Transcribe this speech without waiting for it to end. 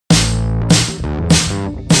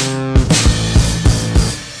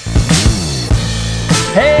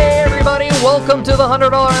Welcome to the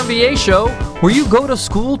 $100 MBA show, where you go to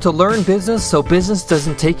school to learn business so business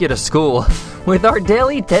doesn't take you to school, with our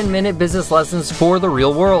daily 10-minute business lessons for the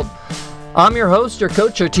real world. I'm your host, your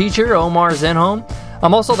coach, your teacher, Omar Zenhom.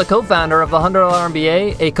 I'm also the co-founder of the $100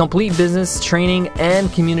 MBA, a complete business training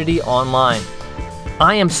and community online.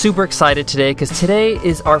 I am super excited today because today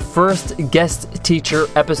is our first guest teacher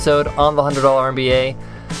episode on the $100 MBA.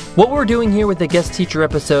 What we're doing here with the guest teacher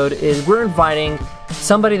episode is we're inviting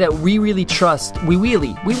somebody that we really trust. We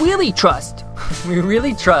really trust,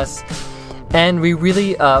 and we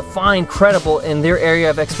really find credible in their area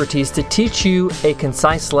of expertise to teach you a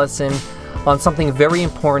concise lesson on something very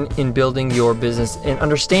important in building your business and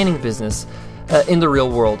understanding business in the real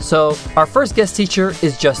world. So our first guest teacher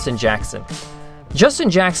is Justin Jackson. Justin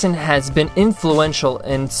Jackson has been influential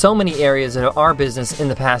in so many areas of our business in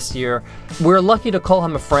the past year. We're lucky to call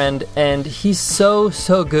him a friend, and he's so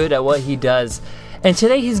good at what he does. And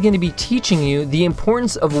today he's going to be teaching you the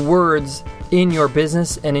importance of words in your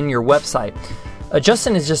business and in your website.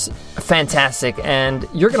 Justin is just fantastic, and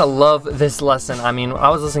you're going to love this lesson. I mean, I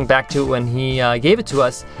was listening back to it when he gave it to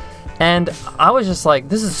us, and I was just like,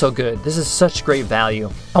 this is so good. This is such great value.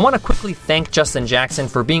 I want to quickly thank Justin Jackson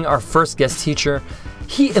for being our first guest teacher.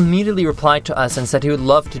 He immediately replied to us and said he would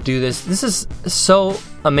love to do this. This is so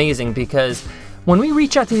amazing because when we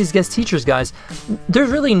reach out to these guest teachers, guys, there's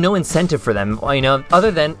really no incentive for them, other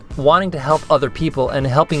than wanting to help other people and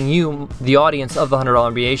helping you, the audience of the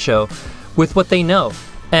 $100 MBA show, with what they know.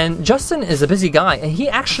 And Justin is a busy guy, and he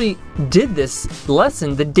actually did this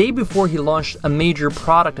lesson the day before he launched a major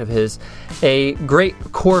product of his, a great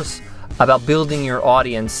course about building your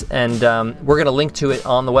audience. And we're going to link to it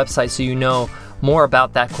on the website so you know more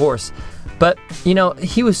about that course. But,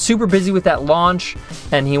 he was super busy with that launch,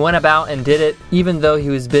 and he went about and did it, even though he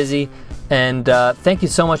was busy. And thank you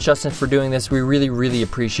so much, Justin, for doing this. We really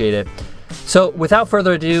appreciate it. So without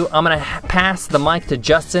further ado, I'm going to pass the mic to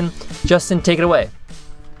Justin. Justin, take it away.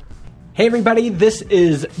 Hey everybody, this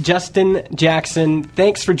is Justin Jackson.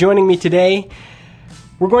 Thanks for joining me today.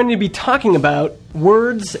 We're going to be talking about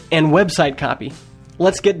words and website copy.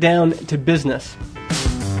 Let's get down to business.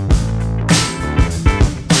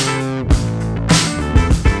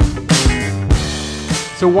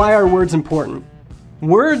 So why are words important?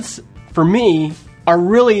 Words, for me, are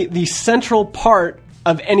really the central part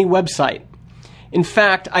of any website. In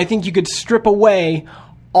fact, I think you could strip away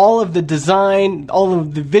all of the design, all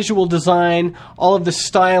of the visual design, all of the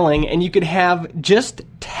styling, and you could have just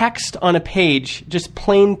text on a page, just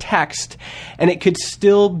plain text, and it could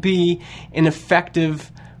still be an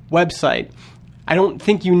effective website. I don't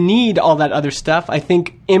think you need all that other stuff. I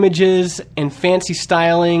think images and fancy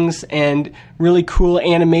stylings and really cool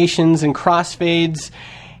animations and crossfades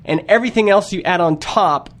and everything else you add on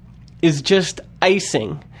top is just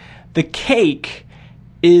icing. The cake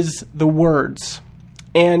is the words.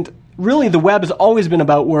 And really, the web has always been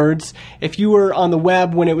about words. If you were on the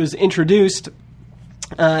web when it was introduced,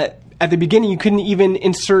 at the beginning, you couldn't even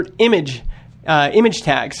insert image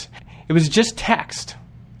tags. It was just text,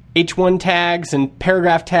 H1 tags and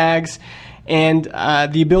paragraph tags, and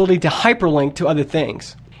the ability to hyperlink to other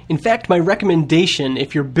things. In fact, my recommendation,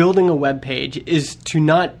 if you're building a web page, is to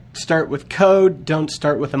not start with code, don't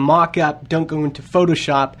start with a mock-up, don't go into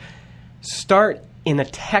Photoshop. Start in a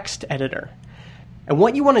text editor. And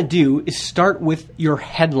what you want to do is start with your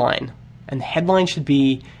headline. And the headline should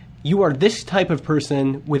be, you are this type of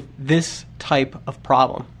person with this type of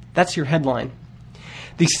problem. That's your headline.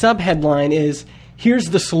 The subheadline is,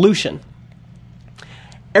 here's the solution.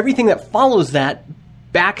 Everything that follows that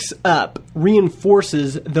backs up,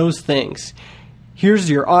 reinforces those things. Here's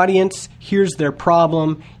your audience, here's their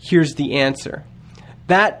problem, here's the answer.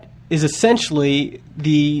 That is essentially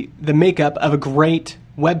the makeup of a great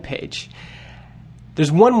web page.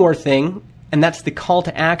 There's one more thing, and that's the call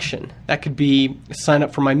to action. That could be sign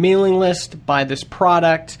up for my mailing list, buy this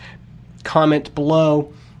product, comment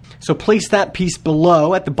below. So place that piece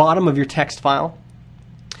below at the bottom of your text file.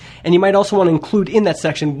 And you might also want to include in that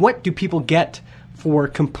section, what do people get for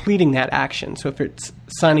completing that action? So if it's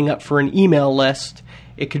signing up for an email list,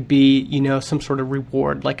 it could be, some sort of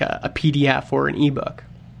reward, like a PDF or an ebook.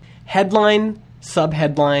 Headline,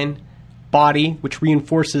 subheadline, body, which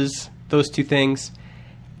reinforces those two things,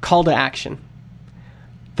 call to action.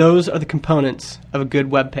 Those are the components of a good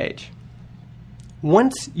web page.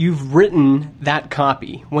 Once you've written that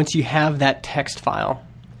copy, once you have that text file,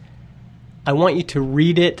 I want you to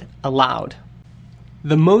read it aloud.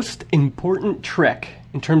 The most important trick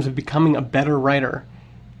in terms of becoming a better writer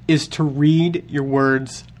is to read your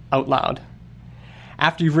words out loud.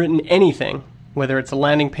 After you've written anything, whether it's a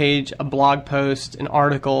landing page, a blog post, an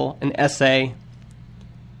article, an essay,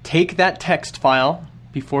 take that text file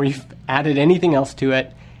before you've added anything else to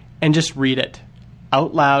it and just read it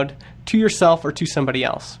out loud to yourself or to somebody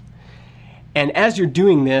else. And as you're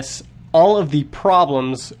doing this, all of the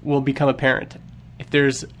problems will become apparent. If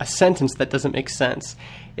there's a sentence that doesn't make sense,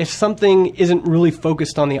 if something isn't really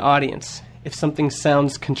focused on the audience, if something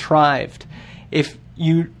sounds contrived, if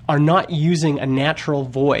you are not using a natural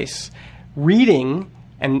voice, reading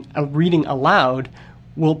and reading aloud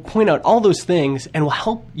will point out all those things and will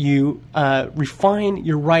help you refine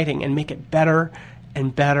your writing and make it better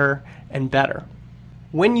and better and better.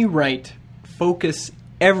 When you write, focus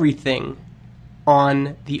everything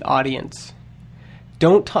on the audience.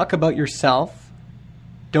 Don't talk about yourself.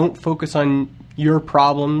 Don't focus on your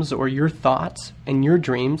problems or your thoughts and your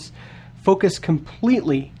dreams. Focus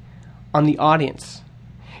completely on the audience.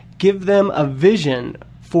 Give them a vision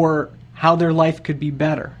for how their life could be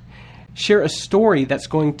better. Share a story that's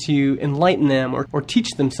going to enlighten them or teach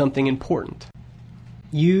them something important.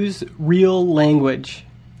 Use real language,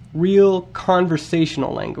 real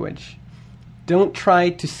conversational language. Don't try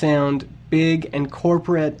to sound big and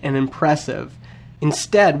corporate and impressive.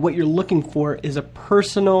 Instead, what you're looking for is a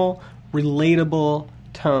personal, relatable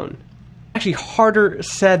tone. Actually, harder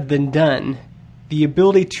said than done. The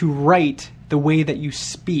ability to write the way that you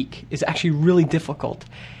speak is actually really difficult,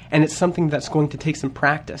 and it's something that's going to take some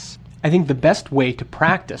practice. I think the best way to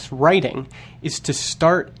practice writing is to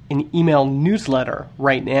start an email newsletter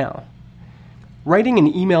right now. Writing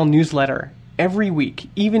an email newsletter every week,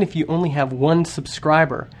 even if you only have one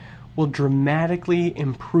subscriber, will dramatically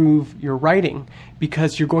improve your writing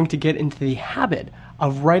because you're going to get into the habit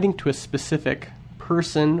of writing to a specific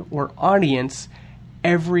person or audience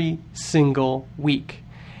every single week.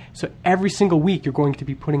 So every single week you're going to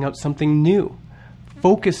be putting out something new,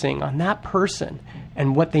 focusing on that person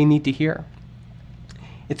and what they need to hear.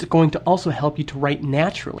 It's going to also help you to write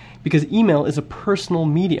naturally because email is a personal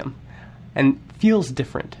medium and feels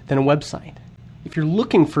different than a website. If you're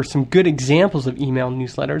looking for some good examples of email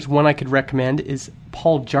newsletters, one I could recommend is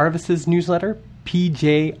Paul Jarvis's newsletter,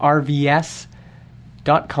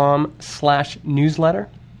 pjrvs.com/newsletter.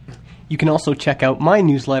 You can also check out my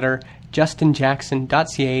newsletter,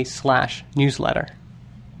 justinjackson.ca/newsletter.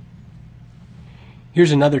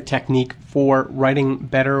 Here's another technique for writing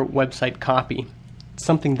better website copy. It's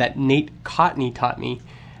something that Nate Cotney taught me.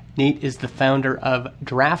 Nate is the founder of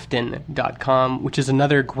draftin.com, which is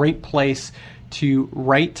another great place to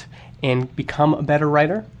write and become a better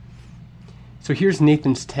writer. So here's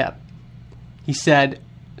Nathan's tip. He said,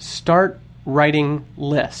 start writing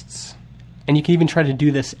lists. And you can even try to do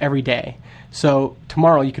this every day. So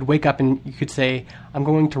tomorrow you could wake up and you could say, I'm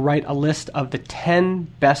going to write a list of the 10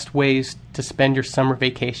 best ways to spend your summer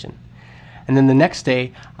vacation. And then the next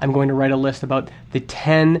day, I'm going to write a list about the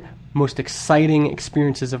 10 most exciting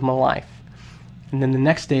experiences of my life. And then the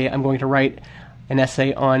next day, I'm going to write an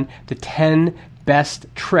essay on the 10 best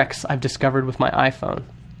tricks I've discovered with my iPhone.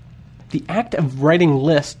 The act of writing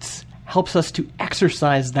lists helps us to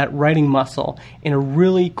exercise that writing muscle in a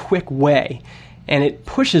really quick way, and it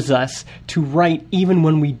pushes us to write even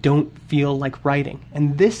when we don't feel like writing.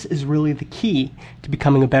 And this is really the key to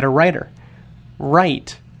becoming a better writer.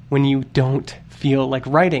 Write when you don't feel like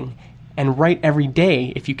writing, and write every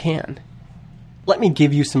day if you can. Let me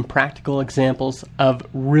give you some practical examples of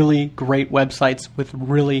really great websites with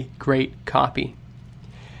really great copy.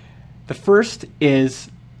 The first is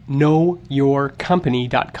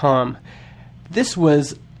knowyourcompany.com. This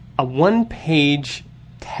was a one-page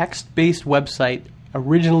text-based website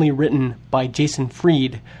originally written by Jason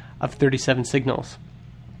Fried of 37 Signals.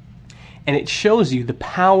 And it shows you the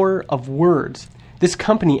power of words. This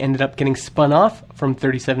company ended up getting spun off from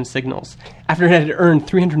 37 Signals after it had earned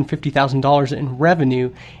 $350,000 in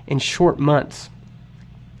revenue in short months.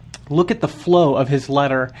 Look at the flow of his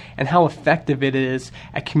letter and how effective it is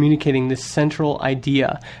at communicating this central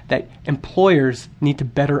idea that employers need to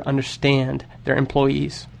better understand their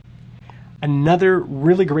employees. Another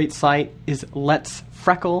really great site is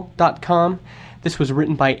letsfreckle.com. This was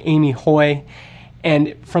written by Amy Hoy.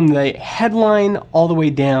 And from the headline all the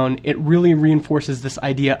way down, it really reinforces this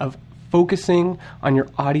idea of focusing on your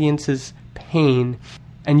audience's pain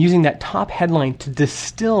and using that top headline to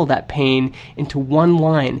distill that pain into one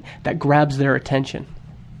line that grabs their attention.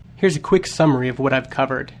 Here's a quick summary of what I've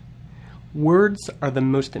covered. Words are the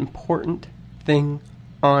most important thing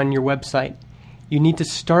on your website. You need to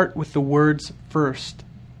start with the words first.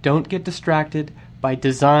 Don't get distracted by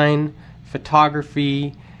design,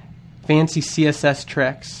 photography, fancy CSS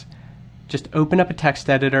tricks. Just open up a text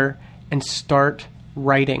editor and start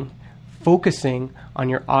writing. focusing on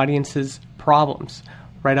your audience's problems.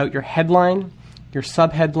 Write out your headline, your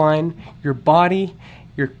subheadline, your body,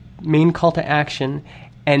 your main call to action,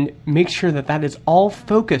 and make sure that that is all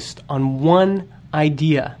focused on one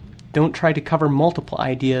idea. Don't try to cover multiple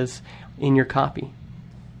ideas in your copy.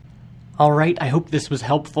 All right, I hope this was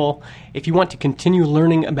helpful. If you want to continue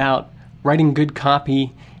learning about writing good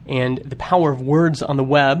copy and the power of words on the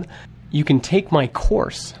web, you can take my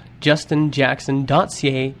course,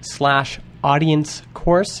 justinjackson.ca/audience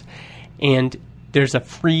course, and there's a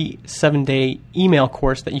free 7-day email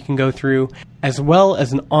course that you can go through, as well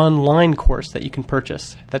as an online course that you can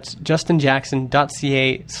purchase. That's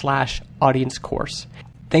justinjackson.ca/audience course.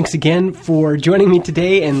 Thanks again for joining me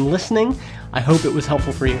today and listening. I hope it was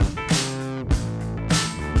helpful for you.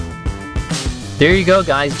 There you go,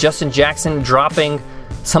 guys. Justin Jackson dropping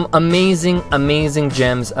some amazing, amazing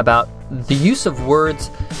gems about the use of words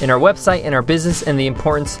in our website, in our business, and the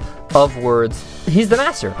importance of words. He's the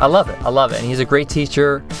master. I love it. And he's a great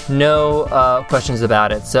teacher. No questions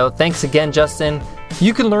about it. So thanks again, Justin.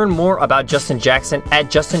 You can learn more about Justin Jackson at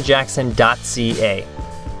justinjackson.ca.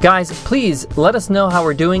 Guys, please let us know how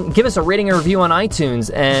we're doing. Give us a rating and review on iTunes,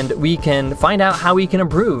 and we can find out how we can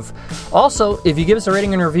improve. Also, if you give us a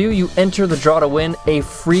rating and review, you enter the draw to win a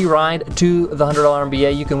free ride to the $100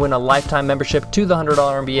 MBA. You can win a lifetime membership to the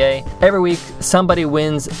 $100 MBA. Every week, somebody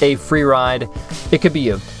wins a free ride. It could be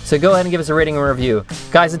you. So go ahead and give us a rating and review.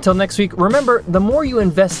 Guys, until next week, remember, the more you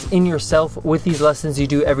invest in yourself with these lessons you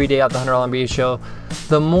do every day at the $100 MBA show,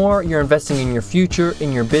 the more you're investing in your future,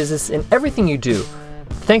 in your business, in everything you do.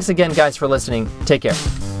 Thanks again, guys, for listening. Take care.